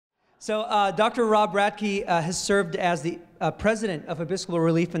So Dr. Rob Radtke has served as the president of Episcopal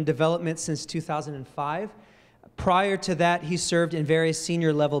Relief and Development since 2005. Prior to that, he served in various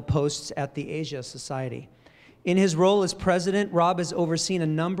senior level posts at the Asia Society. In his role as president, Rob has overseen a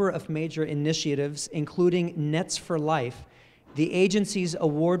number of major initiatives, including Nets for Life, the agency's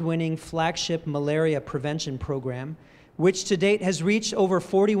award-winning flagship malaria prevention program, which to date has reached over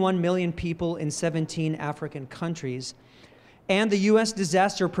 41 million people in 17 African countries, and the U.S.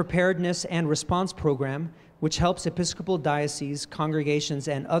 Disaster Preparedness and Response Program, which helps Episcopal dioceses, congregations,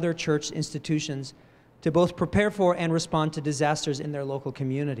 and other church institutions to both prepare for and respond to disasters in their local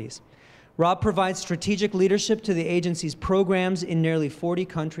communities. Rob provides strategic leadership to the agency's programs in nearly 40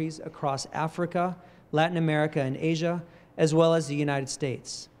 countries across Africa, Latin America, and Asia, as well as the United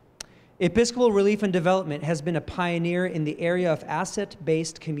States. Episcopal Relief and Development has been a pioneer in the area of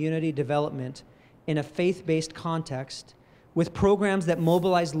asset-based community development in a faith-based context, with programs that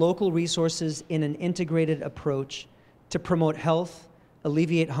mobilize local resources in an integrated approach to promote health,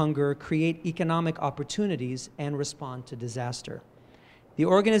 alleviate hunger, create economic opportunities, and respond to disaster. The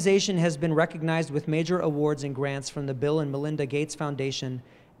organization has been recognized with major awards and grants from the Bill and Melinda Gates Foundation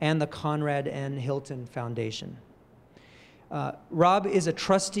and the Conrad N. Hilton Foundation. Rob is a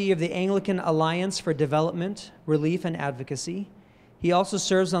trustee of the Anglican Alliance for Development, Relief, and Advocacy. He also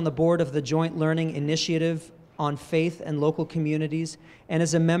serves on the board of the Joint Learning Initiative on Faith and Local Communities and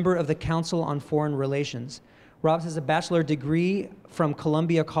is a member of the Council on Foreign Relations. Rob has a bachelor degree from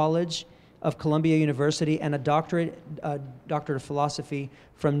Columbia College of Columbia University and a doctorate of philosophy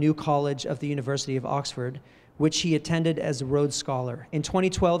from New College of the University of Oxford, which he attended as a Rhodes Scholar. In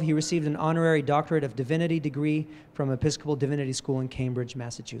 2012, he received an honorary doctorate of divinity degree from Episcopal Divinity School in Cambridge,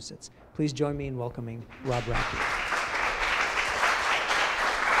 Massachusetts. Please join me in welcoming Rob Radtke.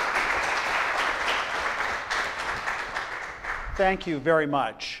 Thank you very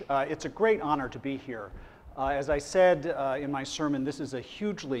much. It's a great honor to be here. As I said in my sermon, this is a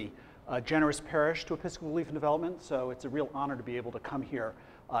hugely generous parish to Episcopal Relief and Development, so it's a real honor to be able to come here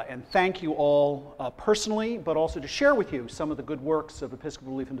and thank you all personally, but also to share with you some of the good works of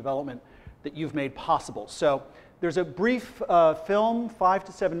Episcopal Relief and Development that you've made possible. So there's a brief film, 5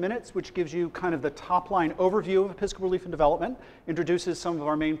 to 7 minutes, which gives you kind of the top-line overview of Episcopal Relief and Development, introduces some of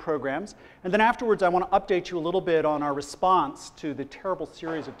our main programs, and then afterwards I want to update you a little bit on our response to the terrible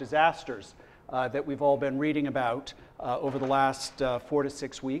series of disasters that we've all been reading about over the last 4 to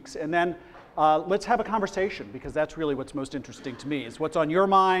 6 weeks. And then let's have a conversation, because that's really what's most interesting to me, is what's on your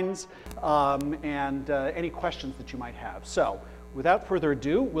minds and any questions that you might have. So without further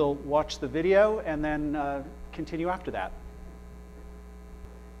ado, we'll watch the video and then continue after that.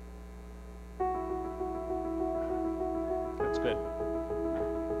 That's good.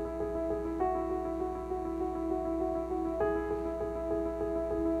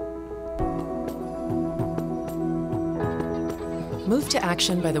 Moved to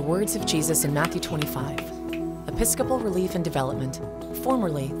action by the words of Jesus in Matthew 25, Episcopal Relief and Development,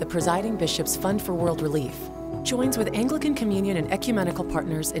 formerly the Presiding Bishop's Fund for World Relief, joins with Anglican Communion and ecumenical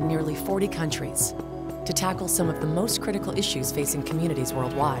partners in nearly 40 countries to tackle some of the most critical issues facing communities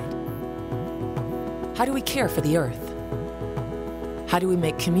worldwide. How do we care for the earth? How do we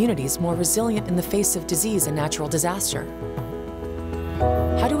make communities more resilient in the face of disease and natural disaster?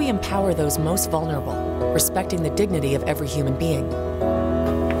 How do we empower those most vulnerable, respecting the dignity of every human being?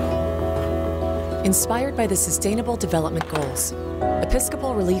 Inspired by the Sustainable Development Goals,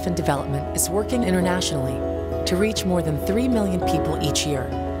 Episcopal Relief and Development is working internationally to reach more than 3 million people each year,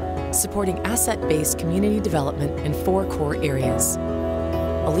 supporting asset-based community development in 4 core areas: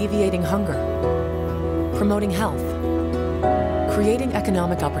 alleviating hunger, promoting health, creating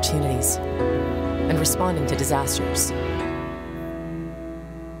economic opportunities, and responding to disasters.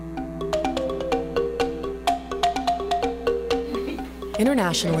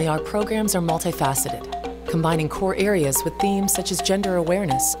 Internationally, our programs are multifaceted, combining core areas with themes such as gender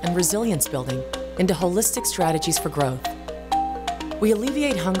awareness and resilience building into holistic strategies for growth. We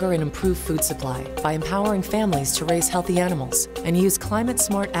alleviate hunger and improve food supply by empowering families to raise healthy animals and use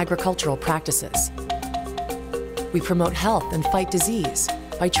climate-smart agricultural practices. We promote health and fight disease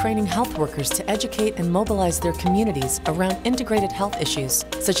by training health workers to educate and mobilize their communities around integrated health issues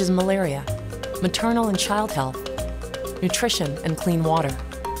such as malaria, maternal and child health, nutrition, and clean water.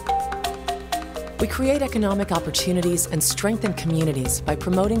 We create economic opportunities and strengthen communities by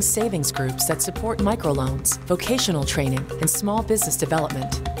promoting savings groups that support microloans, vocational training, and small business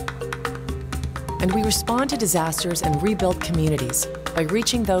development. And we respond to disasters and rebuild communities by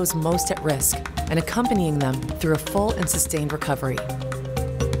reaching those most at risk and accompanying them through a full and sustained recovery.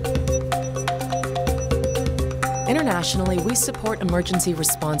 Internationally, we support emergency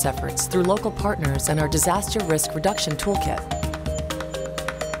response efforts through local partners and our disaster risk reduction toolkit.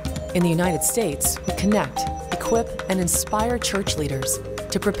 In the United States, we connect, equip, and inspire church leaders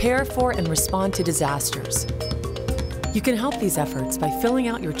to prepare for and respond to disasters. You can help these efforts by filling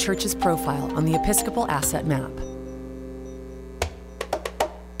out your church's profile on the Episcopal Asset Map.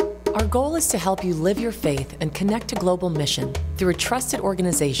 Our goal is to help you live your faith and connect to global mission through a trusted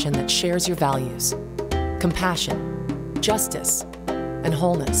organization that shares your values: compassion, justice, and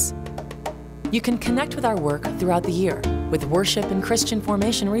wholeness. You can connect with our work throughout the year with worship and Christian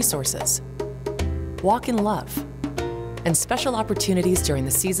formation resources, walk in love, and special opportunities during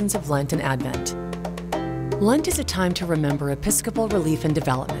the seasons of Lent and Advent. Lent is a time to remember Episcopal relief and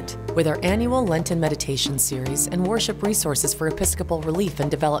development with our annual Lenten meditation series and worship resources for Episcopal Relief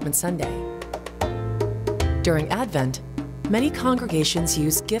and Development Sunday. During Advent, many congregations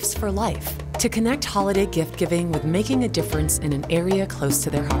use Gifts for Life to connect holiday gift giving with making a difference in an area close to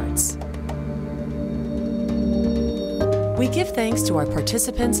their hearts. We give thanks to our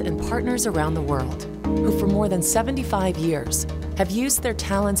participants and partners around the world who for more than 75 years have used their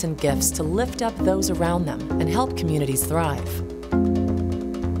talents and gifts to lift up those around them and help communities thrive.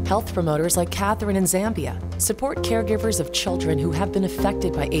 Health promoters like Catherine in Zambia support caregivers of children who have been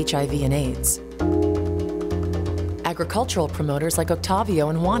affected by HIV and AIDS. Agricultural promoters like Octavio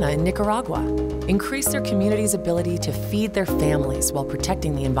and Juana in Nicaragua increase their community's ability to feed their families while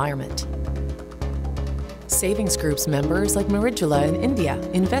protecting the environment. Savings groups members like Marijula in India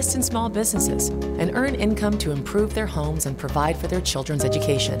invest in small businesses and earn income to improve their homes and provide for their children's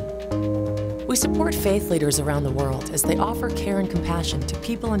education. We support faith leaders around the world as they offer care and compassion to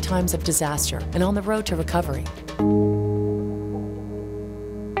people in times of disaster and on the road to recovery.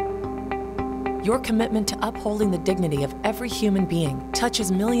 Your commitment to upholding the dignity of every human being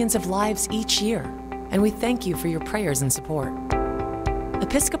touches millions of lives each year, and we thank you for your prayers and support.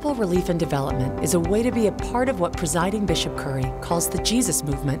 Episcopal Relief and Development is a way to be a part of what Presiding Bishop Curry calls the Jesus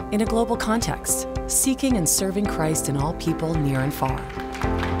movement in a global context, seeking and serving Christ in all people near and far.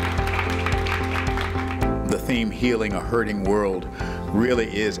 The theme, Healing a Hurting World,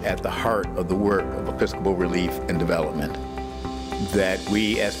 really is at the heart of the work of Episcopal Relief and Development. That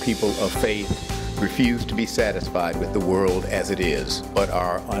we as people of faith refuse to be satisfied with the world as it is, but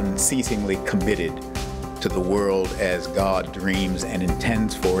are unceasingly committed to the world as God dreams and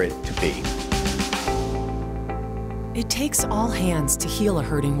intends for it to be. It takes all hands to heal a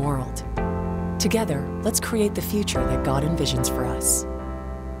hurting world. Together, let's create the future that God envisions for us.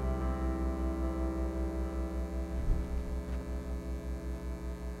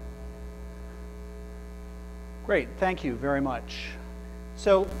 Great, thank you very much.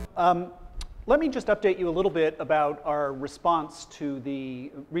 So let me just update you a little bit about our response to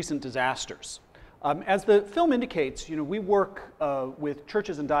the recent disasters. As the film indicates, we work with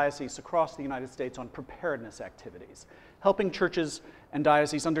churches and dioceses across the United States on preparedness activities, helping churches and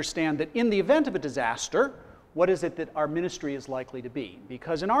dioceses understand that in the event of a disaster, what is it that our ministry is likely to be?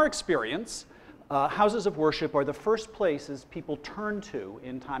 Because in our experience, houses of worship are the first places people turn to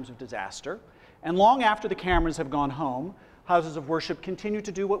in times of disaster. And long after the cameras have gone home, houses of worship continue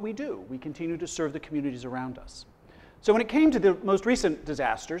to do what we do. We continue to serve the communities around us. So when it came to the most recent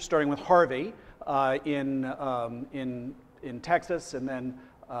disasters, starting with Harvey in Texas, and then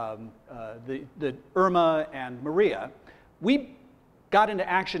the Irma and Maria, we got into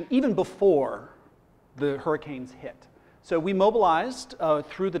action even before the hurricanes hit. So we mobilized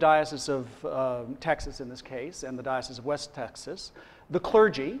through the Diocese of Texas in this case, and the Diocese of West Texas, the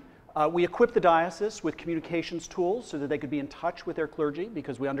clergy. We equipped the diocese with communications tools so that they could be in touch with their clergy,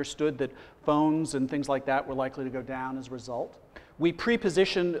 because we understood that phones and things like that were likely to go down as a result. We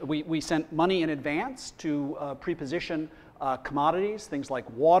pre-positioned, we sent money in advance to pre-position commodities, things like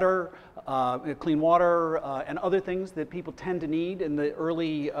water, clean water, and other things that people tend to need in the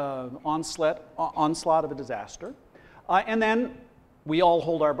early onslaught of a disaster. And then we all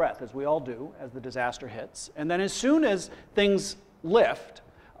hold our breath, as we all do, as the disaster hits. And then as soon as things lift,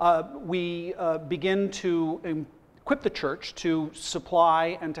 we begin to equip the church to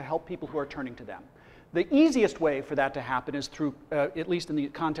supply and to help people who are turning to them. The easiest way for that to happen is through, at least in the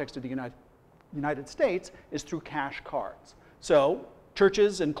context of the United States, is through cash cards. So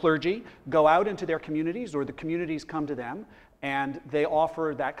churches and clergy go out into their communities, or the communities come to them, and they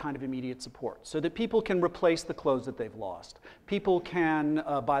offer that kind of immediate support so that people can replace the clothes that they've lost. People can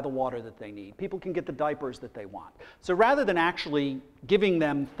buy the water that they need. People can get the diapers that they want. So rather than actually giving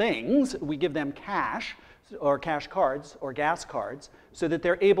them things, we give them cash, or cash cards, or gas cards, so that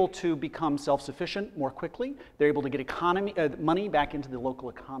they're able to become self-sufficient more quickly. They're able to get money back into the local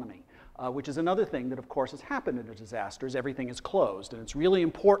economy. which is another thing that, of course, has happened in a disaster, is everything is closed. And it's really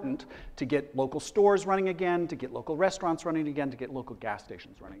important to get local stores running again, to get local restaurants running again, to get local gas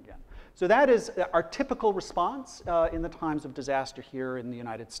stations running again. So that is our typical response in the times of disaster here in the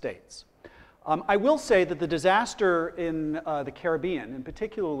United States. I will say that the disaster in the Caribbean, and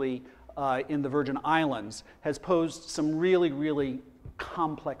particularly in the Virgin Islands, has posed some really, really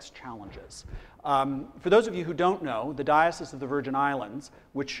complex challenges. For those of you who don't know, the Diocese of the Virgin Islands,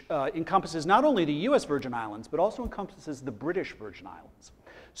 which encompasses not only the US Virgin Islands, but also encompasses the British Virgin Islands.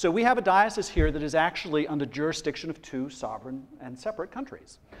 So we have a diocese here that is actually under jurisdiction of two sovereign and separate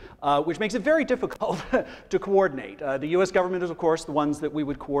countries, which makes it very difficult to coordinate. The US government is, of course, the ones that we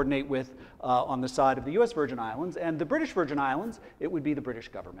would coordinate with on the side of the US Virgin Islands, and the British Virgin Islands, it would be the British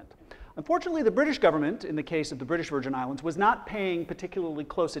government. Unfortunately, the British government, in the case of the British Virgin Islands, was not paying particularly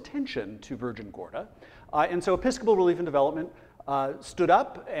close attention to Virgin Gorda, and so Episcopal Relief and Development stood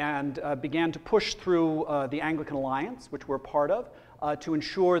up and began to push through the Anglican Alliance, which we're part of, to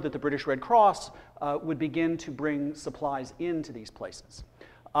ensure that the British Red Cross would begin to bring supplies into these places.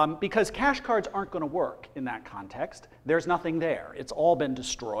 Because cash cards aren't going to work in that context. There's nothing there. It's all been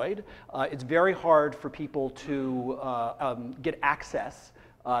destroyed. It's very hard for people to get access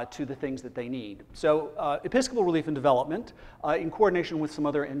to the things that they need. So Episcopal Relief and Development, in coordination with some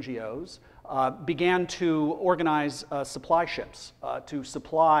other NGOs, began to organize supply ships to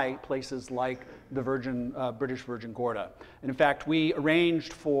supply places like the British Virgin Gorda. And in fact, we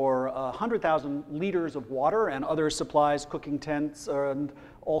arranged for 100,000 liters of water and other supplies, cooking tents, and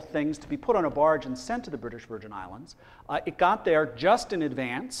all things to be put on a barge and sent to the British Virgin Islands. It got there just in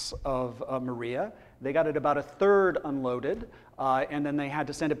advance of Maria. They got it about a third unloaded, and then they had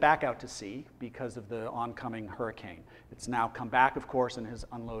to send it back out to sea because of the oncoming hurricane. It's now come back, of course, and is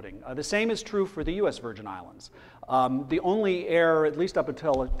unloading. The same is true for the US Virgin Islands. The only air, at least up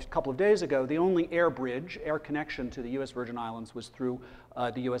until a couple of days ago, the only air bridge, air connection to the US Virgin Islands was through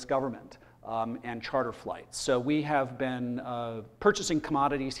the US government and charter flights. So we have been purchasing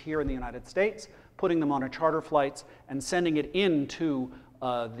commodities here in the United States, putting them on our charter flights, and sending it into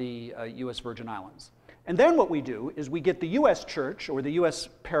the US Virgin Islands. And then what we do is we get the US church or the US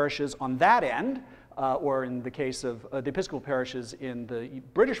parishes on that end, or in the case of the Episcopal parishes in the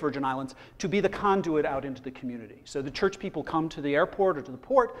British Virgin Islands, to be the conduit out into the community. So the church people come to the airport or to the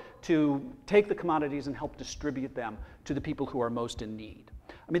port to take the commodities and help distribute them to the people who are most in need.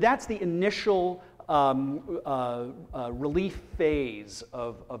 I mean, that's the initial relief phase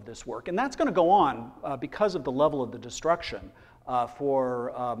of this work. And that's going to go on because of the level of the destruction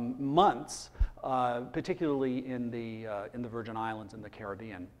for months, particularly in the Virgin Islands and the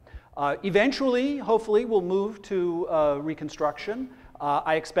Caribbean. Eventually, hopefully, we'll move to reconstruction.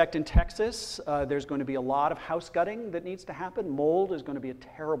 I expect in Texas there's going to be a lot of house gutting that needs to happen. Mold is going to be a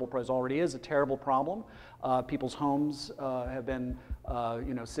terrible, already is a terrible problem. People's homes have been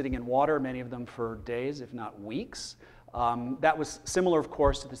sitting in water, many of them for days, if not weeks. That was similar, of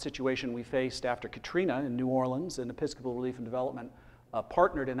course, to the situation we faced after Katrina in New Orleans, and Episcopal Relief and Development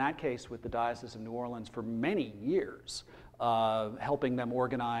partnered in that case with the Diocese of New Orleans for many years, helping them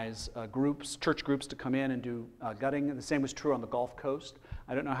organize church groups to come in and do gutting. And the same was true on the Gulf Coast.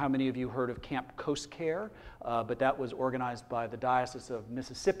 I don't know how many of you heard of Camp Coast Care, but that was organized by the Diocese of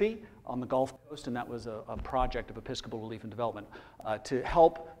Mississippi on the Gulf Coast, and that was a project of Episcopal Relief and Development to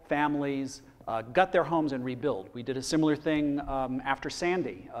help families gut their homes and rebuild. We did a similar thing after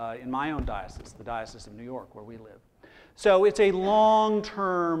Sandy in my own diocese, the Diocese of New York, where we live. So it's a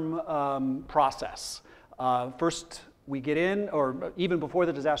long-term process. First, we get in, or even before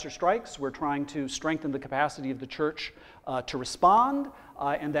the disaster strikes, we're trying to strengthen the capacity of the church to respond,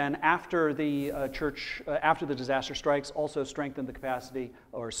 and then after the after the disaster strikes, also strengthen the capacity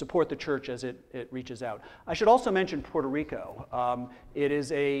or support the church as it reaches out. I should also mention Puerto Rico. It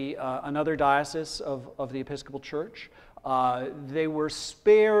is another diocese of the Episcopal Church. They were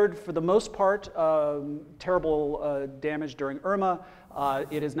spared, for the most part, terrible damage during Irma.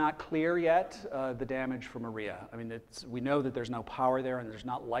 It is not clear yet the damage for Maria. I mean, we know that there's no power there, and there's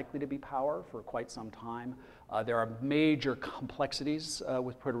not likely to be power for quite some time. There are major complexities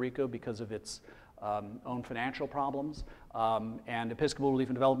with Puerto Rico because of its own financial problems. And Episcopal Relief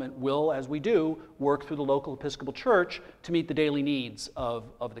and Development will, as we do, work through the local Episcopal Church to meet the daily needs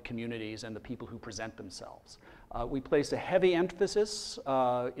of the communities and the people who present themselves. We place a heavy emphasis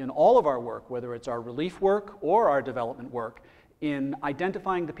in all of our work, whether it's our relief work or our development work, in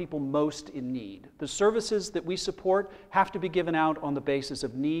identifying the people most in need. The services that we support have to be given out on the basis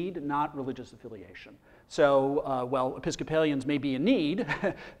of need, not religious affiliation. So while Episcopalians may be in need,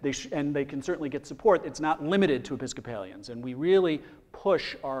 and they can certainly get support, it's not limited to Episcopalians. And we really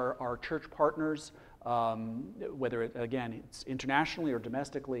push our church partners, whether it's internationally or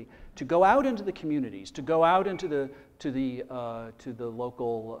domestically, to go out into the communities, to go out into the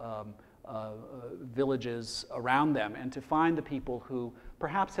local villages around them, and to find the people who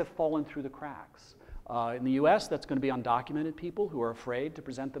perhaps have fallen through the cracks. In the U.S., that's going to be undocumented people who are afraid to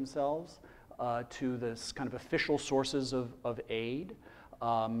present themselves to this kind of official sources of aid,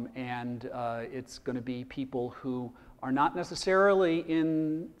 and it's going to be people who are not necessarily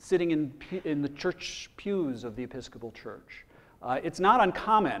sitting in the church pews of the Episcopal Church. It's not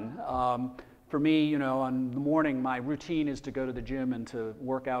uncommon. For me, on the morning, my routine is to go to the gym and to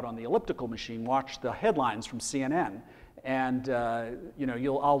work out on the elliptical machine, watch the headlines from CNN, and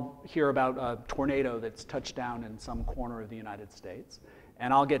I'll hear about a tornado that's touched down in some corner of the United States,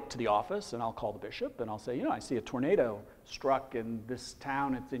 and I'll get to the office and I'll call the bishop and I'll say, I see a tornado struck in this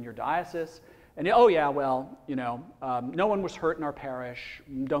town. It's in your diocese, and oh yeah, well, no one was hurt in our parish.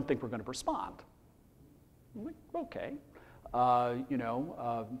 Don't think we're going to respond. I'm like, okay.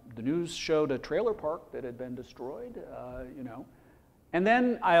 The news showed a trailer park that had been destroyed, and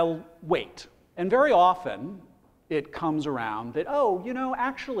then I'll wait. And very often it comes around that,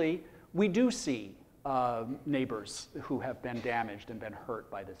 actually, we do see neighbors who have been damaged and been hurt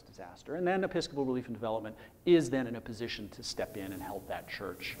by this disaster. And then Episcopal Relief and Development is then in a position to step in and help that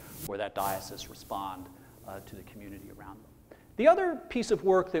church or that diocese respond to the community around them. The other piece of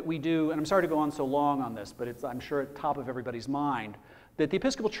work that we do, and I'm sorry to go on so long on this, but it's, I'm sure, at the top of everybody's mind, that the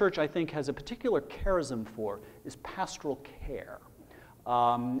Episcopal Church, I think, has a particular charism for, is pastoral care.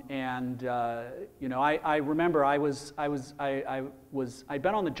 I remember I'd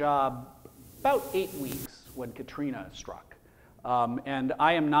been on the job about 8 weeks when Katrina struck. And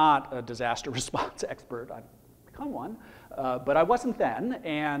I am not a disaster response expert. I've become one. But I wasn't then,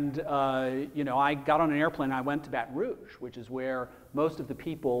 and I got on an airplane and I went to Baton Rouge, which is where most of the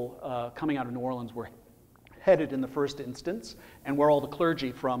people coming out of New Orleans were headed in the first instance, and where all the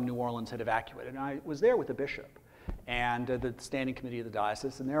clergy from New Orleans had evacuated. And I was there with the bishop and the standing committee of the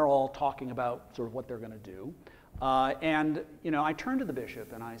diocese, and they're all talking about sort of what they're going to do. I turned to the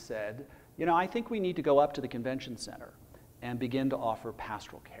bishop and I said, I think we need to go up to the convention center and begin to offer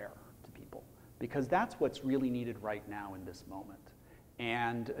pastoral care to people, because that's what's really needed right now in this moment.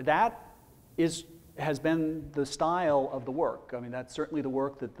 And that has been the style of the work. I mean, that's certainly the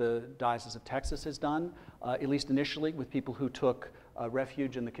work that the Diocese of Texas has done, at least initially, with people who took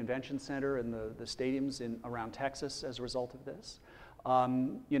refuge in the convention center and the stadiums around Texas as a result of this.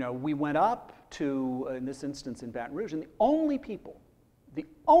 We went up to, in this instance, in Baton Rouge, and the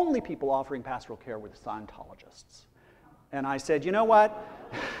only people offering pastoral care were the Scientologists. And I said, you know what?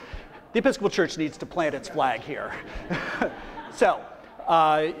 The Episcopal Church needs to plant its flag here. So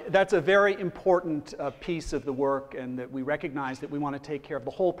that's a very important piece of the work, and that we recognize that we want to take care of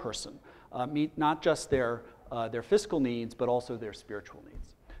the whole person, meet not just their physical needs, but also their spiritual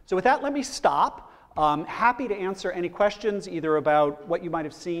needs. So with that, let me stop. Happy to answer any questions, either about what you might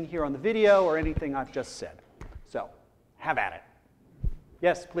have seen here on the video or anything I've just said. So have at it.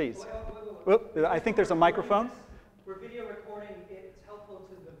 Yes, please. I think there's a microphone. For video recording, it's helpful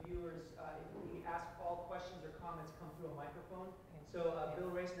to the viewers if we ask all questions or comments come through a microphone. So Bill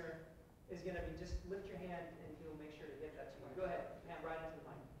Reisner is going to just lift your hand and he'll make sure to get that to you. Go ahead, hand right into the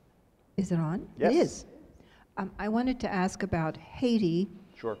mic. Is it on? Yes. It is. I wanted to ask about Haiti.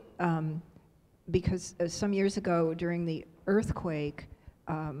 Sure. Because some years ago during the earthquake,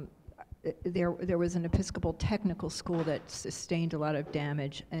 there was an Episcopal technical school that sustained a lot of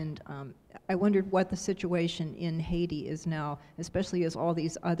damage, and I wondered what the situation in Haiti is now, especially as all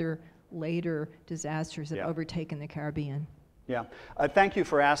these other later disasters have overtaken the Caribbean. Yeah, thank you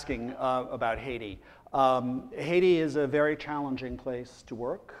for asking about Haiti. Haiti is a very challenging place to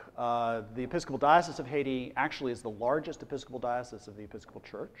work. The Episcopal Diocese of Haiti actually is the largest Episcopal diocese of the Episcopal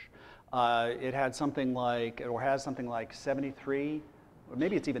Church. It had something like, or has something like 73, or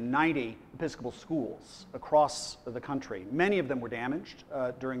maybe it's even 90 Episcopal schools across the country. Many of them were damaged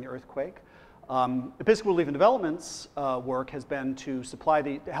during the earthquake. Episcopal Relief and Development's work has been to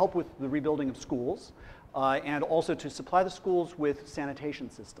help with the rebuilding of schools, and also to supply the schools with sanitation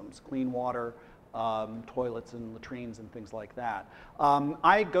systems, clean water, toilets and latrines and things like that.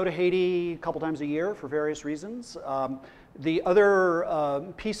 I go to Haiti a couple times a year for various reasons. The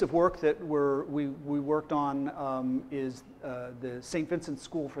other piece of work that we worked on is the St. Vincent's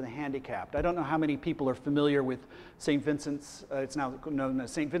School for the Handicapped. I don't know how many people are familiar with St. Vincent's, it's now known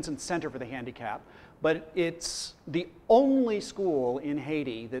as St. Vincent's Center for the Handicapped, but it's the only school in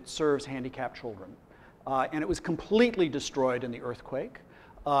Haiti that serves handicapped children. And it was completely destroyed in the earthquake.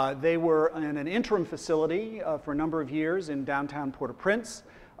 They were in an interim facility for a number of years in downtown Port-au-Prince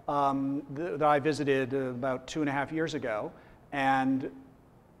that I visited about 2.5 years ago. And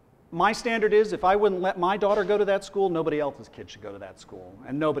my standard is, if I wouldn't let my daughter go to that school, nobody else's kid should go to that school,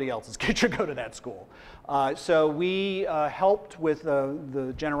 and nobody else's kid should go to that school. So we helped with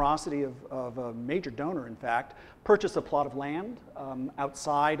the generosity of a major donor, in fact, purchase a plot of land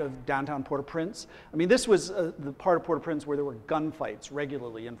outside of downtown Port-au-Prince. I mean, this was the part of Port-au-Prince where there were gunfights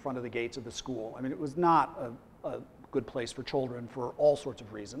regularly in front of the gates of the school. I mean, it was not a good place for children for all sorts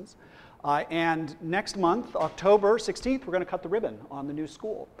of reasons. And next month, October 16th, we're going to cut the ribbon on the new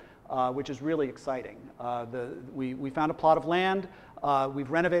school, which is really exciting. We found a plot of land. We've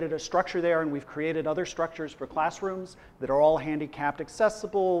renovated a structure there, and we've created other structures for classrooms that are all handicapped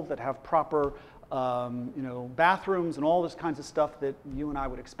accessible, that have proper bathrooms and all this kinds of stuff that you and I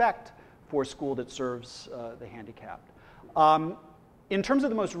would expect for a school that serves the handicapped. In terms of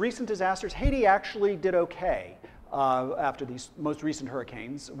the most recent disasters, Haiti actually did okay after these most recent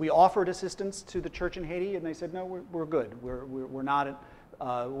hurricanes. We offered assistance to the church in Haiti, and they said, no, we're good.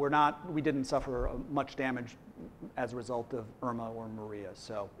 We didn't suffer much damage as a result of Irma or Maria.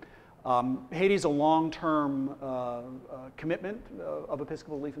 So Haiti's a long-term commitment of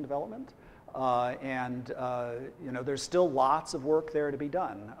Episcopal Relief and Development. There's still lots of work there to be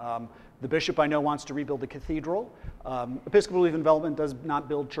done. The bishop, I know, wants to rebuild the cathedral. Episcopal Relief and Development does not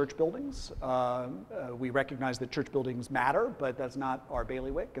build church buildings. We recognize that church buildings matter, but that's not our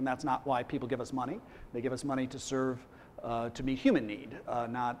bailiwick, and that's not why people give us money. They give us money to serve, to meet human need,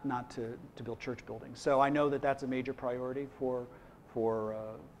 not to build church buildings. So I know that that's a major priority for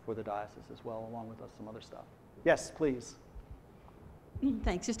the diocese as well, along with some other stuff. Yes, please.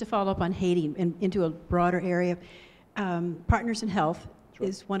 Thanks. Just to follow up on Haiti and into a broader area, Partners in Health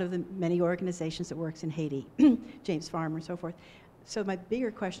is one of the many organizations that works in Haiti, James Farmer and so forth. So my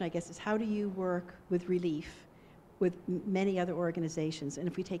bigger question, I guess, is how do you work with relief with many other organizations? And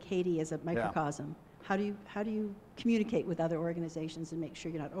if we take Haiti as a microcosm, how do you communicate with other organizations and make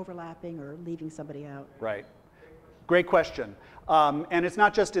sure you're not overlapping or leaving somebody out? Right. Great question. And it's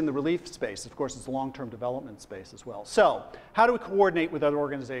not just in the relief space. Of course, it's the long-term development space as well. So how do we coordinate with other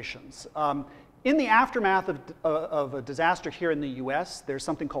organizations? In the aftermath of a disaster here in the US, there's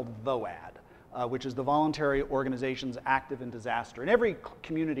something called VOAD, which is the Voluntary Organizations Active in Disaster. And every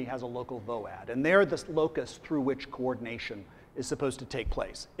community has a local VOAD. And they're the locus through which coordination is supposed to take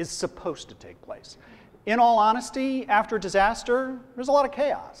place. In all honesty, after a disaster, there's a lot of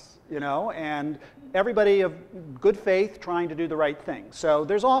chaos, and everybody of good faith trying to do the right thing. So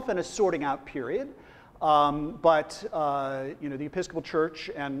there's often a sorting out period. But the Episcopal Church,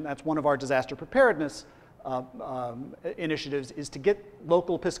 and that's one of our disaster preparedness initiatives, is to get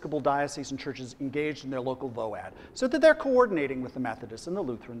local Episcopal dioceses and churches engaged in their local VOAD, so that they're coordinating with the Methodists and the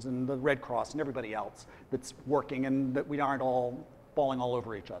Lutherans and the Red Cross and everybody else that's working, and that we aren't all falling all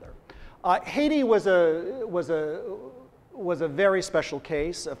over each other. Haiti was a very special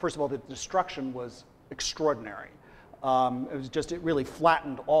case. First of all, the destruction was extraordinary. It really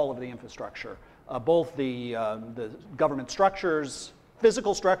flattened all of the infrastructure. Both the government structures,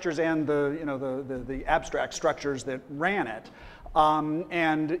 physical structures, and the abstract structures that ran it.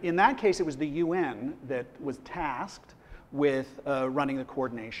 And in that case, it was the UN that was tasked with running the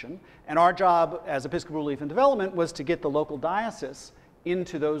coordination. And our job as Episcopal Relief and Development was to get the local diocese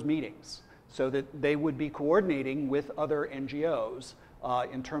into those meetings so that they would be coordinating with other NGOs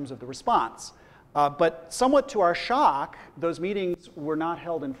in terms of the response. But somewhat to our shock, those meetings were not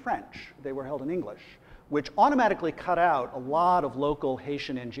held in French. They were held in English, which automatically cut out a lot of local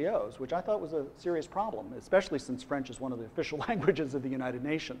Haitian NGOs, which I thought was a serious problem, especially since French is one of the official languages of the United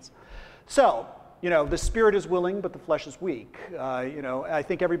Nations. So, the spirit is willing, but the flesh is weak. I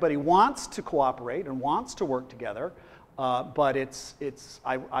think everybody wants to cooperate and wants to work together, but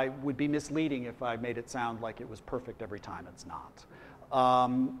I would be misleading if I made it sound like it was perfect every time. It's not.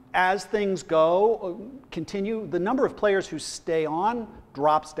 As things continue, the number of players who stay on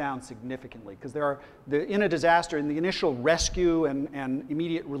drops down significantly, because in a disaster, in the initial rescue and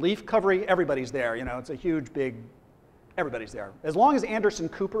immediate relief recovery, everybody's there. It's a huge, big, everybody's there. As long as Anderson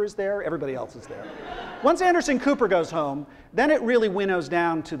Cooper is there, everybody else is there. Once Anderson Cooper goes home, then it really winnows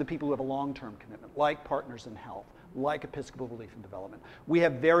down to the people who have a long-term commitment, like Partners in Health, like Episcopal Relief and Development. We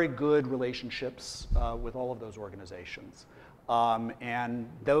have very good relationships with all of those organizations. And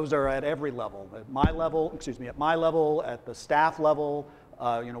those are at every level. At my level, at the staff level,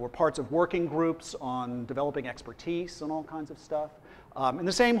 we're parts of working groups on developing expertise and all kinds of stuff. And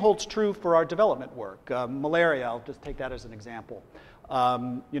the same holds true for our development work. Malaria, I'll just take that as an example.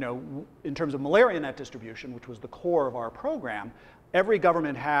 In terms of malaria net distribution, which was the core of our program, every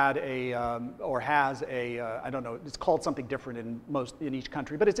government had has a, I don't know, it's called something different in each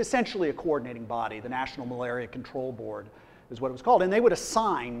country, but it's essentially a coordinating body. The National Malaria Control Board is what it was called. And they would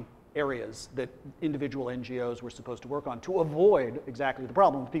assign areas that individual NGOs were supposed to work on to avoid exactly the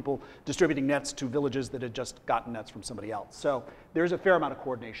problem of people distributing nets to villages that had just gotten nets from somebody else. So there's a fair amount of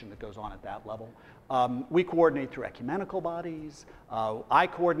coordination that goes on at that level. We coordinate through ecumenical bodies. I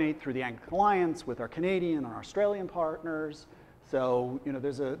coordinate through the Anglican Alliance with our Canadian and our Australian partners. So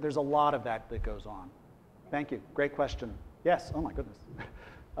there's a lot of that goes on. Thank you. Great question. Yes. Oh my goodness.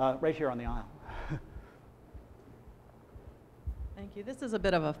 Right here on the aisle. Thank you. This is a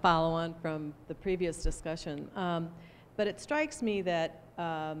bit of a follow-on from the previous discussion, but it strikes me that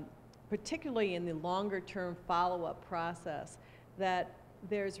particularly in the longer-term follow-up process, that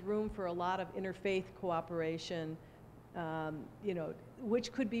there's room for a lot of interfaith cooperation,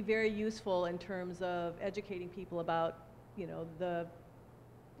 which could be very useful in terms of educating people about, the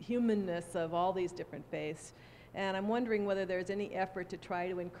humanness of all these different faiths. And I'm wondering whether there's any effort to try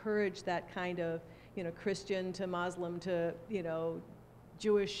to encourage that kind of Christian to Muslim to,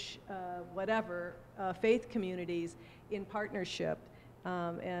 Jewish, whatever, faith communities in partnership,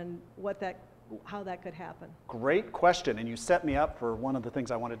 and how that could happen. Great question, and you set me up for one of the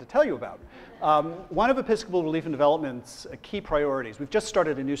things I wanted to tell you about. One of Episcopal Relief and Development's key priorities, we've just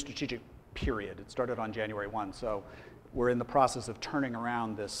started a new strategic period. It started on January 1, so we're in the process of turning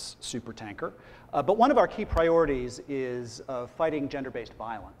around this super tanker. But one of our key priorities is fighting gender-based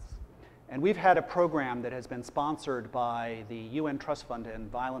violence. And we've had a program that has been sponsored by the UN Trust Fund on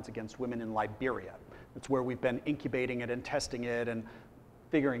Violence Against Women in Liberia. That's where we've been incubating it and testing it and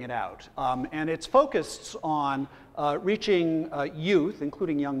figuring it out. And it's focused on reaching youth,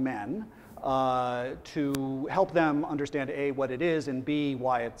 including young men, to help them understand A, what it is, and B,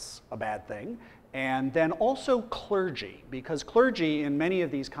 why it's a bad thing. And then also clergy, because clergy in many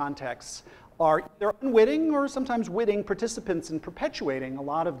of these contexts are either unwitting or sometimes witting participants in perpetuating a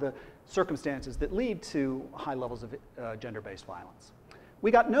lot of the circumstances that lead to high levels of gender-based violence.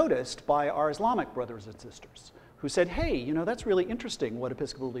 We got noticed by our Islamic brothers and sisters who said, hey, that's really interesting what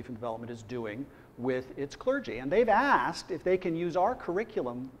Episcopal Relief and Development is doing with its clergy. And they've asked if they can use our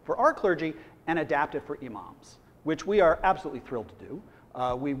curriculum for our clergy and adapt it for imams, which we are absolutely thrilled to do.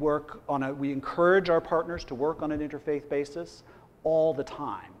 We encourage our partners to work on an interfaith basis all the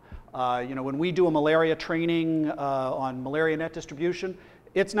time. When we do a malaria training on malaria net distribution,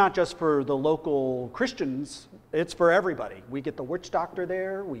 it's not just for the local Christians, it's for everybody. We get the witch doctor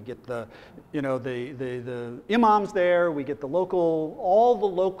there, we get the imams there, we get all the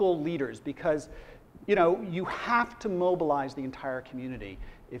local leaders, because you have to mobilize the entire community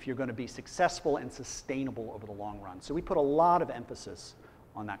if you're going to be successful and sustainable over the long run. So we put a lot of emphasis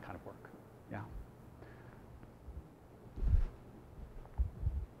on that kind of work. Yeah.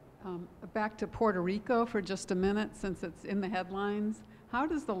 Back to Puerto Rico for just a minute, since it's in the headlines. How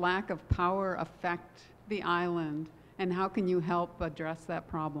does the lack of power affect the island, and how can you help address that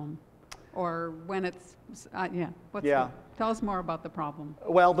problem? Or when it's, tell us more about the problem.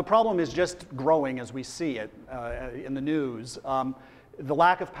 Well, the problem is just growing as we see it in the news. The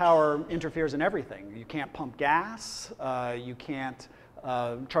lack of power interferes in everything. You can't pump gas, you can't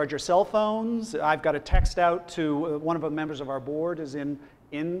charge your cell phones. I've got a text out to one of the members of our board is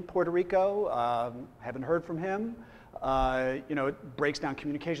in Puerto Rico, haven't heard from him. It breaks down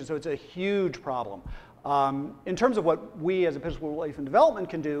communication, so it's a huge problem. In terms of what we as Episcopal Relief and Development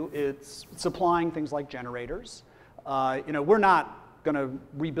can do, it's supplying things like generators. We're not going to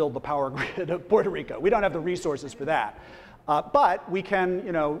rebuild the power grid of Puerto Rico. We don't have the resources for that. But we can,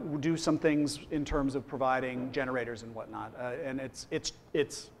 do some things in terms of providing generators and whatnot. And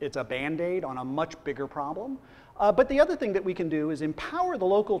it's a Band-Aid on a much bigger problem. But the other thing that we can do is empower the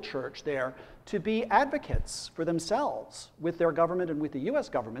local church there to be advocates for themselves with their government and with the US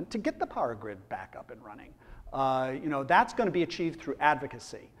government to get the power grid back up and running. That's going to be achieved through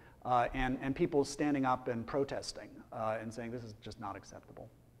advocacy and people standing up and protesting and saying this is just not acceptable.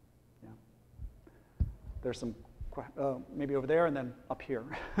 Yeah. There's some, maybe over there and then up here.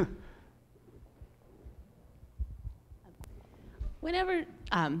 Whenever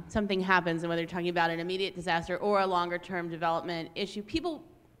something happens, and whether you're talking about an immediate disaster or a longer-term development issue, people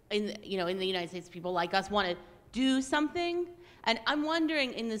in the United States, people like us, want to do something. And I'm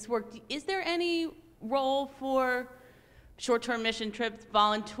wondering in this work, is there any role for short-term mission trips,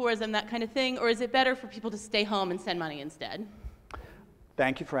 volunteerism, that kind of thing, or is it better for people to stay home and send money instead?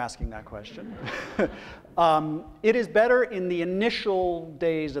 Thank you for asking that question. It is better in the initial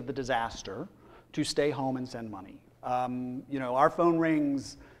days of the disaster to stay home and send money. You know, our phone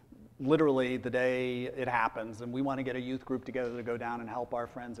rings literally the day it happens, and we want to get a youth group together to go down and help our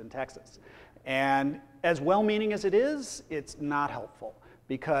friends in Texas. And as well-meaning as it is, it's not helpful,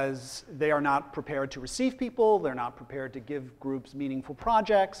 because they are not prepared to receive people, they're not prepared to give groups meaningful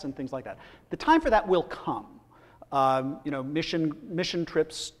projects and things like that. The time for that will come. You know, mission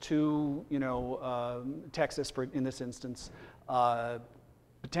trips to, you know, Texas, in this instance,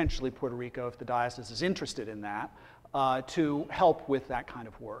 potentially Puerto Rico if the diocese is interested in that, to help with that kind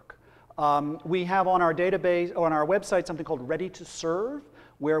of work. We have on our database, or on our website, something called Ready to Serve,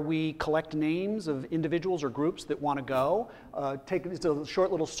 where we collect names of individuals or groups that want to go. It's a short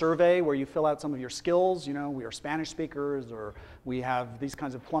little survey where you fill out some of your skills. You know, we are Spanish speakers, or we have these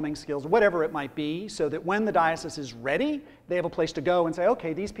kinds of plumbing skills, whatever it might be, so that when the diocese is ready, they have a place to go and say,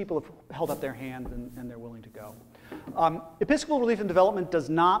 okay, these people have held up their hand and they're willing to go. Episcopal Relief and Development does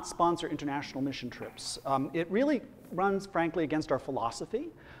not sponsor international mission trips. It really runs, frankly, against our philosophy,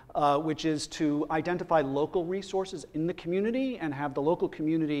 which is to identify local resources in the community and have the local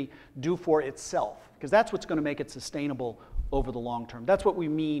community do for itself, because that's what's going to make it sustainable over the long term. That's what we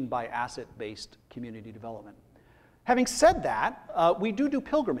mean by asset-based community development. Having said that, we do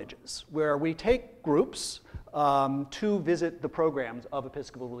pilgrimages, where we take groups to visit the programs of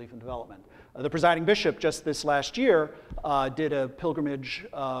Episcopal Relief and Development. The presiding bishop just this last year did a pilgrimage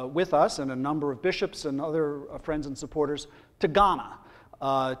with us and a number of bishops and other friends and supporters to Ghana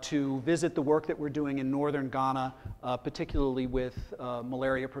to visit the work that we're doing in northern Ghana, particularly with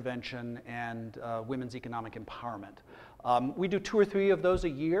malaria prevention and women's economic empowerment. We do 2 or 3 of those a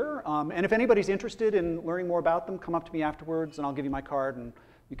year, and if anybody's interested in learning more about them, come up to me afterwards and I'll give you my card and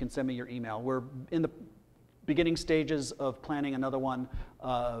you can send me your email. We're in the beginning stages of planning another one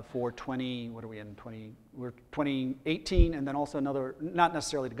for 2018, and then also another, not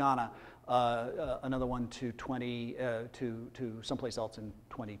necessarily to Ghana, another one to someplace else in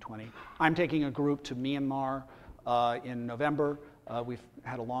 2020. I'm taking a group to Myanmar in November. We've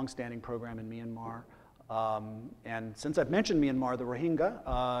had a long-standing program in Myanmar. And since I've mentioned Myanmar, the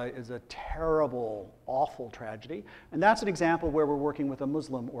Rohingya is a terrible, awful tragedy. And that's an example where we're working with a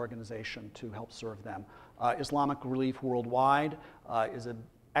Muslim organization to help serve them. Islamic Relief Worldwide is an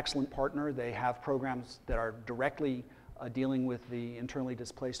excellent partner. They have programs that are directly dealing with the internally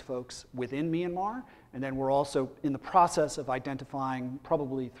displaced folks within Myanmar. And then we're also in the process of identifying,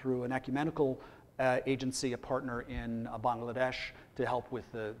 probably through an ecumenical agency, a partner in Bangladesh to help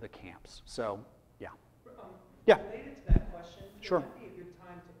with the camps. So, yeah. Yeah. Related to that question, sure. Might be a good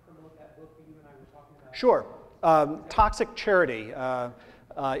time to promote that book that you and I were talking about. Sure. Toxic Charity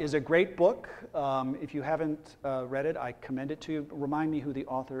is a great book. If you haven't read it, I commend it to you. Remind me who the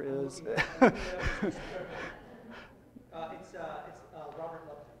author is. It's Robert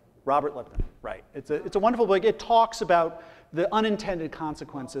Lupton. Robert Lupton, right. It's a wonderful book. It talks about the unintended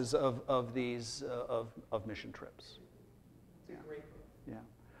consequences of these of mission trips. It's a great book. Yeah.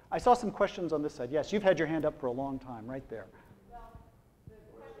 I saw some questions on this side. Yes, you've had your hand up for a long time, right there.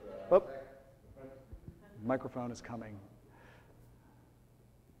 Oh, microphone is coming.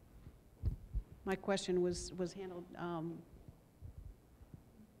 My question was handled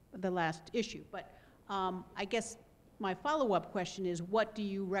the last issue, but I guess my follow-up question is, what do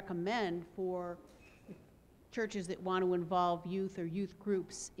you recommend for churches that want to involve youth or youth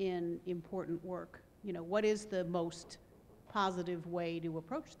groups in important work? You know, what is the most positive way to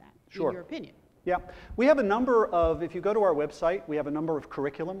approach that, Sure. in your opinion? Yeah, we have a number of, if you go to our website, we have a number of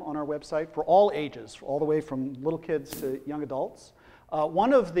curriculum on our website for all ages, all the way from little kids to young adults.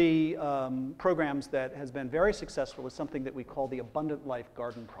 One of the programs that has been very successful is something that we call the Abundant Life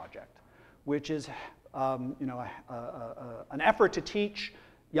Garden Project, which is an effort to teach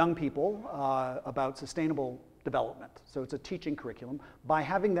young people about sustainable development. So it's a teaching curriculum by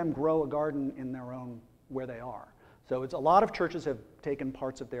having them grow a garden in their own, where they are. So it's a lot of churches have taken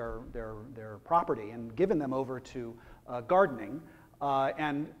parts of their property and given them over to gardening.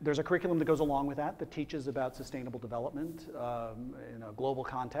 And there's a curriculum that goes along with that teaches about sustainable development in a global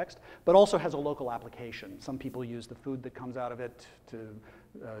context, but also has a local application. Some people use the food that comes out of it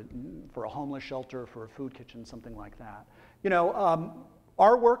for a homeless shelter, for a food kitchen, something like that. You know,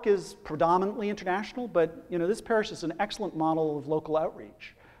 our work is predominantly international, but you know, this parish is an excellent model of local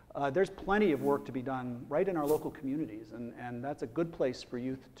outreach. There's plenty of work to be done right in our local communities, and that's a good place for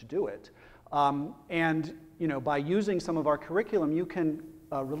youth to do it. And by using some of our curriculum, you can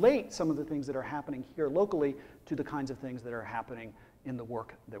relate some of the things that are happening here locally to the kinds of things that are happening in the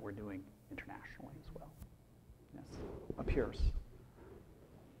work that we're doing internationally as well. Yes, up here.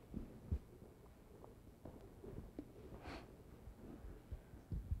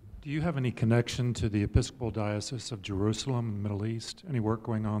 Do you have any connection to the Episcopal Diocese of Jerusalem in the Middle East? Any work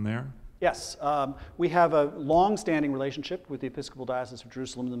going on there? Yes, we have a long-standing relationship with the Episcopal Diocese of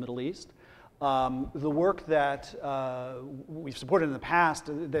Jerusalem in the Middle East. The work that we've supported in the past,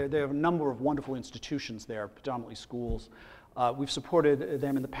 there are a number of wonderful institutions there, predominantly schools. We've supported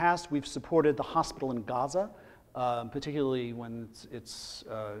them in the past. We've supported the hospital in Gaza, particularly when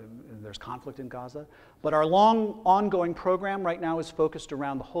there's conflict in Gaza. But our long ongoing program right now is focused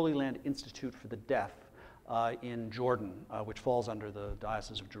around the Holy Land Institute for the Deaf in Jordan, which falls under the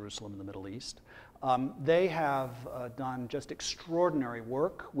Diocese of Jerusalem in the Middle East. They have done just extraordinary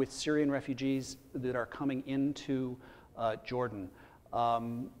work with Syrian refugees that are coming into Jordan.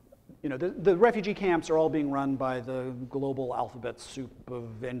 The refugee camps are all being run by the global alphabet soup of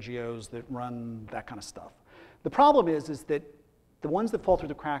NGOs that run that kind of stuff. The problem is that the ones that fall through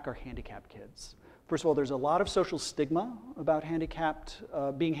the crack are handicapped kids. First of all, there's a lot of social stigma about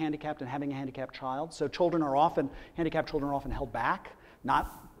being handicapped and having a handicapped child. So handicapped children are often held back, not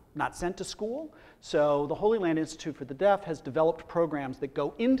sent to school. So the Holy Land Institute for the Deaf has developed programs that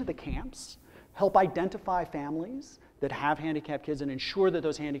go into the camps, help identify families that have handicapped kids and ensure that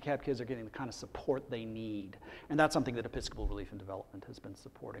those handicapped kids are getting the kind of support they need. And that's something that Episcopal Relief and Development has been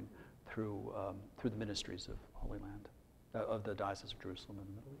supporting through the ministries of Holy Land, of the Diocese of Jerusalem in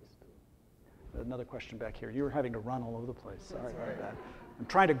the Middle East. Another question back here. You were having to run all over the place. Sorry about that. I'm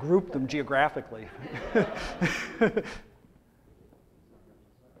trying to group them geographically.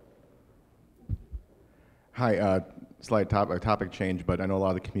 Hi, slight topic change, but I know a lot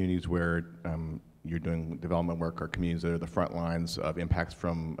of the communities where you're doing development work are communities that are the front lines of impacts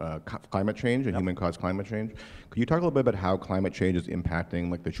from climate change and human-caused climate change. Could you talk a little bit about how climate change is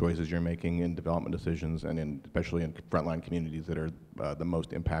impacting the choices you're making in development decisions and especially in frontline communities that are the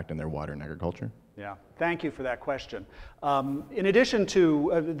most impact in their water and agriculture? Yeah, thank you for that question. In addition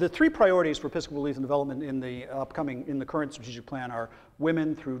to the three priorities for Episcopal Relief and Development in the current strategic plan are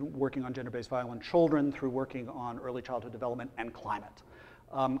women through working on gender-based violence, children through working on early childhood development, and climate.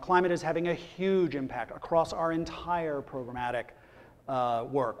 Climate is having a huge impact across our entire programmatic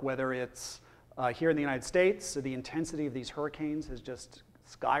work, whether it's here in the United States, so the intensity of these hurricanes has just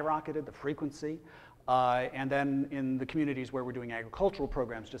skyrocketed, the frequency, and then in the communities where we're doing agricultural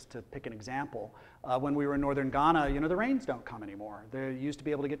programs, just to pick an example. When we were in northern Ghana, the rains don't come anymore. They used to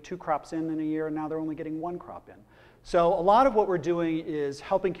be able to get 2 crops in a year, and now they're only getting 1 crop in. So a lot of what we're doing is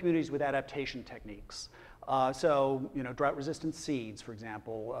helping communities with adaptation techniques. Drought-resistant seeds, for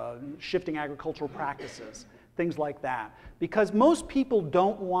example, shifting agricultural practices, things like that. Because most people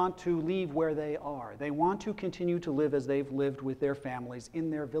don't want to leave where they are. They want to continue to live as they've lived with their families in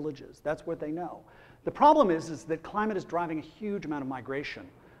their villages. That's what they know. The problem is that climate is driving a huge amount of migration,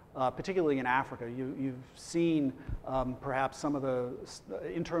 particularly in Africa. You've seen perhaps some of the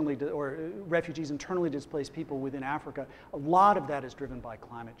refugees, internally displaced people within Africa. A lot of that is driven by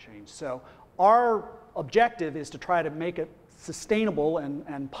climate change. So our objective is to try to make it sustainable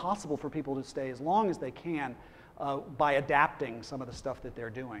and possible for people to stay as long as they can by adapting some of the stuff that they're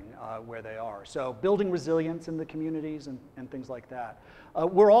doing where they are. So building resilience in the communities and things like that.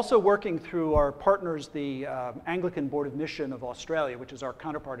 We're also working through our partners, the Anglican Board of Mission of Australia, which is our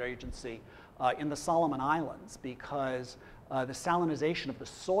counterpart agency in the Solomon Islands, because the salinization of the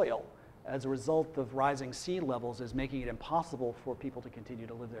soil as a result of rising sea levels is making it impossible for people to continue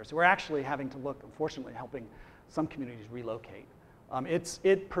to live there. So we're actually having to look, unfortunately, helping some communities relocate.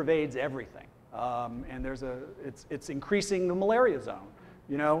 It pervades everything. And it's increasing the malaria zone.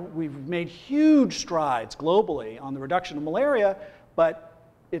 We've made huge strides globally on the reduction of malaria, but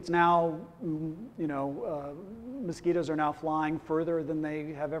it's now, mosquitoes are now flying further than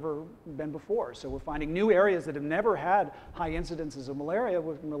they have ever been before. So we're finding new areas that have never had high incidences of malaria,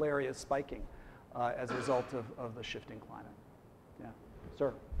 with malaria spiking as a result of the shifting climate. Yeah,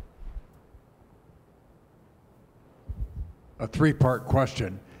 sir. A 3-part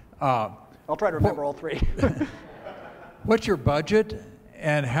question. I'll try to remember all 3. What's your budget,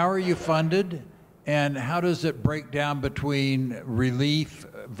 and how are you funded, and how does it break down between relief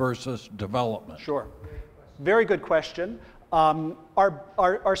versus development? Sure. Very good question.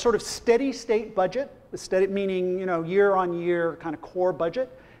 Our sort of steady state budget, meaning year on year kind of core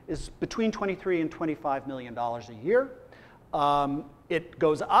budget, is between $23 and $25 million a year. It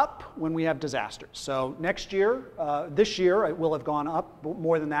goes up when we have disasters. So next year, this year, it will have gone up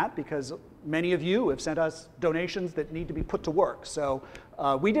more than that because many of you have sent us donations that need to be put to work. So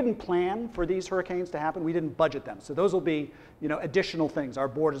we didn't plan for these hurricanes to happen. We didn't budget them. So those will be, additional things. Our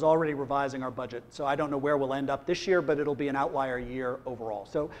board is already revising our budget. So I don't know where we'll end up this year, but it'll be an outlier year overall.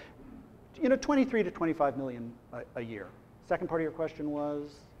 So, 23 to 25 million a year. Second part of your question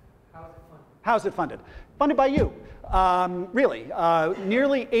was? How's it funded? Funded by you, really.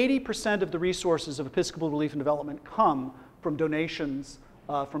 Nearly 80% of the resources of Episcopal Relief and Development come from donations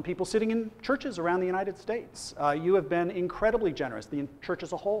from people sitting in churches around the United States. You have been incredibly generous. The church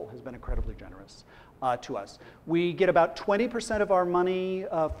as a whole has been incredibly generous to us. We get about 20% of our money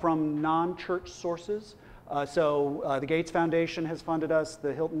from non-church sources. So the Gates Foundation has funded us,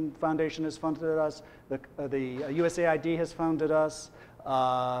 the Hilton Foundation has funded us, the USAID has funded us,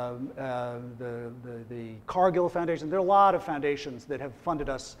 the Cargill Foundation. There are a lot of foundations that have funded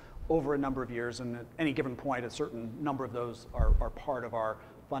us over a number of years, and at any given point, a certain number of those are part of our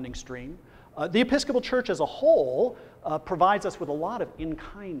funding stream. The Episcopal Church as a whole provides us with a lot of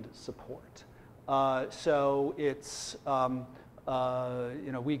in-kind support. So it's,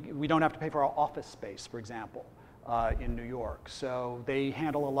 we don't have to pay for our office space, for example, in New York. So they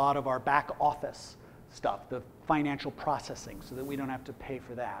handle a lot of our back office stuff, the financial processing, so that we don't have to pay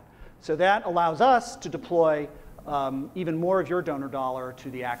for that. So that allows us to deploy even more of your donor dollar to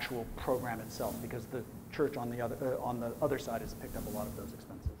the actual program itself, because the church on the other side has picked up a lot of those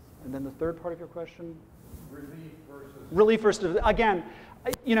expenses. And then the third part of your question? Relief versus, again,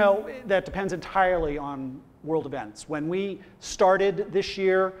 that depends entirely on world events. When we started this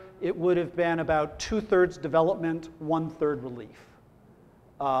year, it would have been about 2/3 development, 1/3 relief.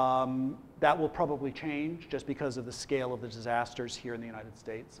 That will probably change just because of the scale of the disasters here in the United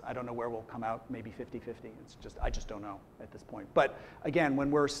States. I don't know where we'll come out, maybe 50-50. I just don't know at this point. But again, when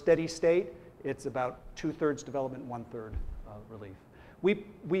we're steady state, it's about 2/3 development, 1/3 relief.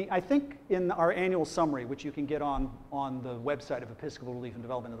 I think in our annual summary, which you can get on the website of Episcopal Relief and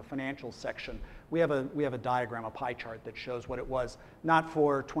Development in the financials section, we have a diagram, a pie chart that shows what it was, not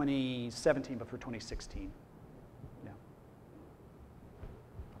for 2017, but for 2016. Yeah.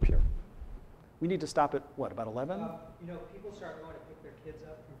 Up here. We need to stop at, what, about 11? People start going to pick their kids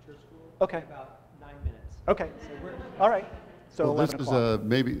up from church school in about 9 minutes. Okay. So all right. So well, 11 o'clock.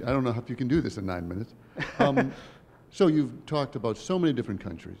 Maybe, I don't know if you can do this in 9 minutes. So you've talked about so many different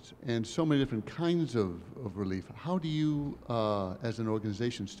countries and so many different kinds of relief. How do you, as an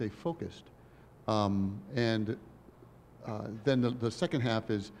organization, stay focused? And then the second half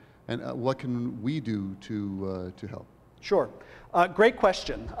is, what can we do to help? Sure. Great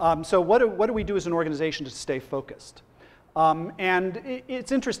question. So what do we do as an organization to stay focused? And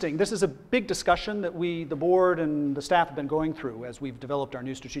it's interesting. This is a big discussion that the board and the staff have been going through as we've developed our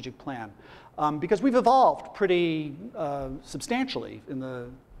new strategic plan. Because we've evolved pretty substantially in the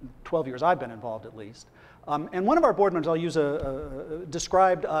 12 years I've been involved, at least. And one of our board members, I'll use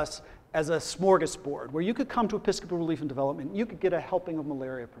described us as a smorgasbord, where you could come to Episcopal Relief and Development, you could get a helping of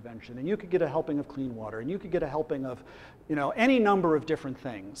malaria prevention, and you could get a helping of clean water, and you could get a helping of, any number of different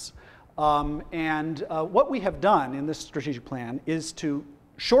things. What we have done in this strategic plan is to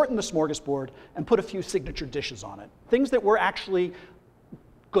shorten the smorgasbord and put a few signature dishes on it. Things that we're actually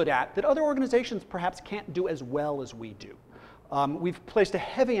good at, that other organizations perhaps can't do as well as we do. We've placed a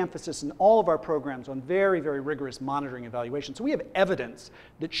heavy emphasis in all of our programs on very, very rigorous monitoring evaluation. So we have evidence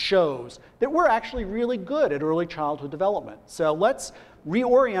that shows that we're actually really good at early childhood development. So let's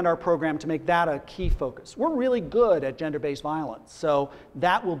reorient our program to make that a key focus. We're really good at gender-based violence, so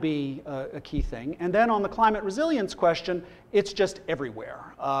that will be a key thing. And then on the climate resilience question, it's just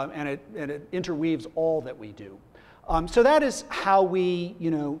everywhere, and it interweaves all that we do. So that is how we,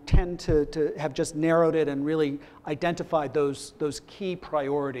 tend to have just narrowed it and really identified those key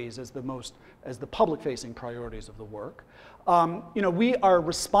priorities as the public-facing priorities of the work. We are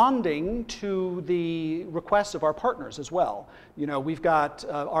responding to the requests of our partners as well. We've got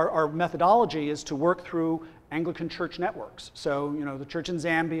our methodology is to work through Anglican church networks. So, the church in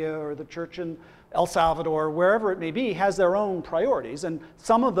Zambia or the church in El Salvador, wherever it may be, has their own priorities. And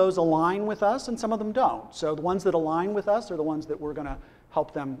some of those align with us and some of them don't. So the ones that align with us are the ones that we're going to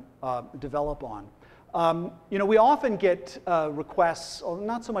help them develop on. We often get requests,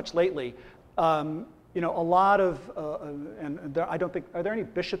 not so much lately, a lot of, I don't think, are there any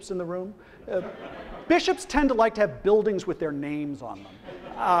bishops in the room? Bishops tend to like to have buildings with their names on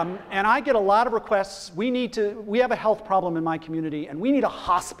them. And I get a lot of requests. We have a health problem in my community and we need a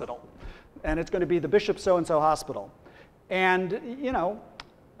hospital. And it's going to be the Bishop so-and-so hospital. And,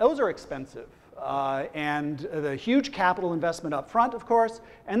 those are expensive. and the huge capital investment up front, of course,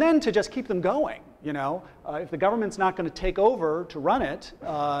 and then to just keep them going. You know, if the government's not going to take over to run it,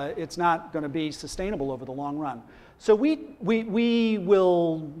 it's not going to be sustainable over the long run. So we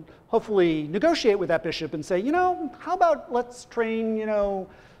will hopefully negotiate with that bishop and say, you know, how about let's train, you know,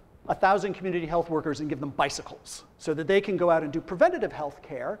 1,000 community health workers and give them bicycles so that they can go out and do preventative health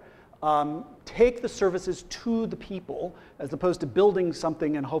care, take the services to the people as opposed to building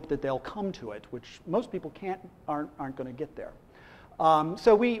something and hope that they'll come to it, which most people aren't going to get there.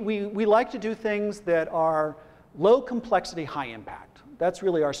 So we like to do things that are low complexity, high impact. That's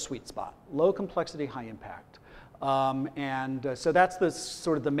really our sweet spot, low complexity, high impact. So that's the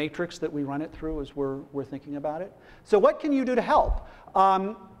sort of the matrix that we run it through as we're thinking about it. So what can you do to help?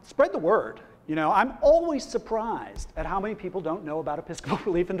 Spread the word. You know, I'm always surprised at how many people don't know about Episcopal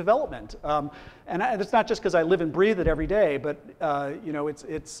Relief and Development. And it's not just because I live and breathe it every day, but you know,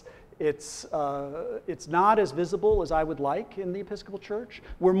 it's not as visible as I would like in the Episcopal Church.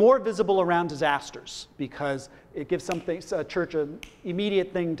 We're more visible around disasters because it gives a church an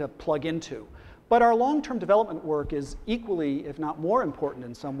immediate thing to plug into. But our long-term development work is equally, if not more important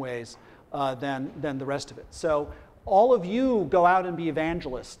in some ways than the rest of it. So all of you go out and be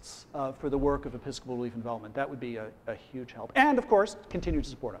evangelists for the work of Episcopal Relief and Development. That would be a huge help. And of course, continue to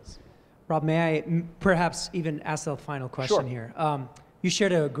support us. Rob, may I perhaps even ask the final question here? You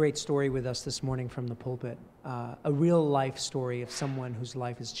shared a great story with us this morning from the pulpit, a real life story of someone whose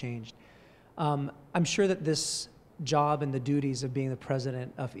life has changed. I'm sure that this job and the duties of being the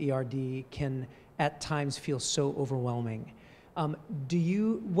president of ERD can at times feel so overwhelming. What do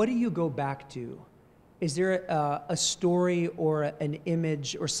you go back to? Is there a story or an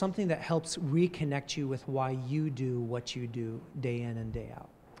image or something that helps reconnect you with why you do what you do day in and day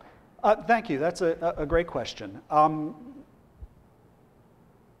out? Thank you. That's a great question.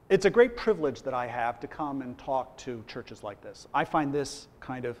 It's a great privilege that I have to come and talk to churches like this. I find this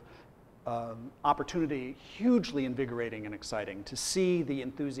kind of opportunity hugely invigorating and exciting to see the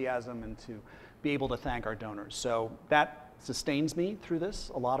enthusiasm and to be able to thank our donors. So that sustains me through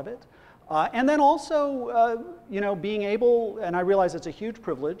this, a lot of it. And then also, you know, being able, and I realize it's a huge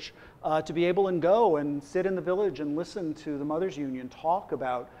privilege, to be able and go and sit in the village and listen to the Mothers Union talk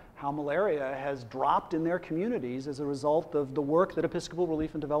about how malaria has dropped in their communities as a result of the work that Episcopal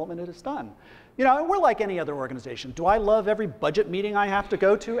Relief and Development has done. You know, we're like any other organization. Do I love every budget meeting I have to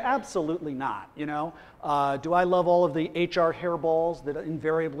go to? Absolutely not, you know. Do I love all of the HR hairballs that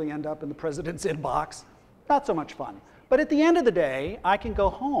invariably end up in the president's inbox? Not so much fun. But at the end of the day, I can go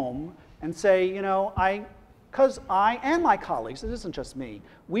home and say, you know, because I and my colleagues, it isn't just me,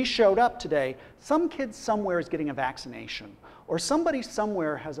 we showed up today, some kid somewhere is getting a vaccination, or somebody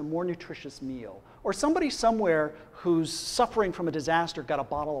somewhere has a more nutritious meal, or somebody somewhere who's suffering from a disaster got a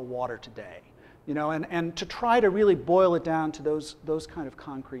bottle of water today. You know, and to try to really boil it down to those kind of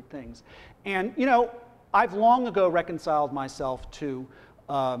concrete things. And, you know, I've long ago reconciled myself to,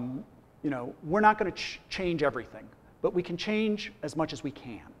 you know, we're not going to change everything, but we can change as much as we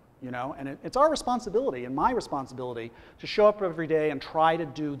can. You know, and it's our responsibility and my responsibility to show up every day and try to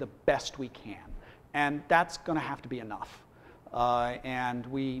do the best we can. And that's going to have to be enough. And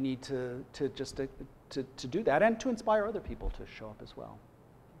we need to do that and to inspire other people to show up as well.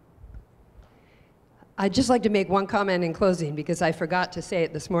 I'd just like to make one comment in closing because I forgot to say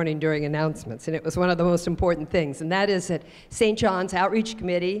it this morning during announcements, and it was one of the most important things, and that is that St. John's Outreach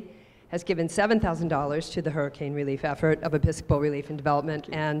Committee has given $7,000 to the hurricane relief effort of Episcopal Relief and Development,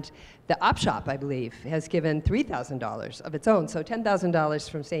 and the Op Shop, I believe, has given $3,000 of its own, so $10,000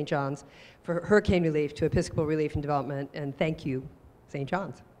 from St. John's for hurricane relief to Episcopal Relief and Development, and thank you, St.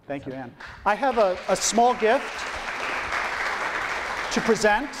 John's. Thank you, Ann. I have a small gift to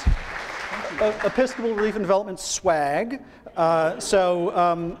present, Episcopal Relief and Development swag.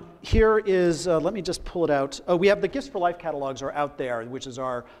 Here is, let me just pull it out. We have the Gifts for Life catalogs are out there, which is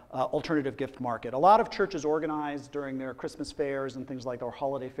our alternative gift market. A lot of churches organize during their Christmas fairs and things like their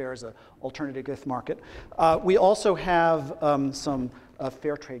holiday fairs, an alternative gift market. We also have some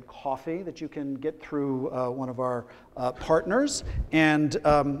fair trade coffee that you can get through one of our partners. And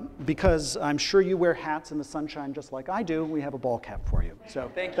because I'm sure you wear hats in the sunshine just like I do, we have a ball cap for you.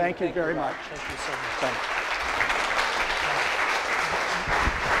 So thank you very much. Thank you so much. Thanks.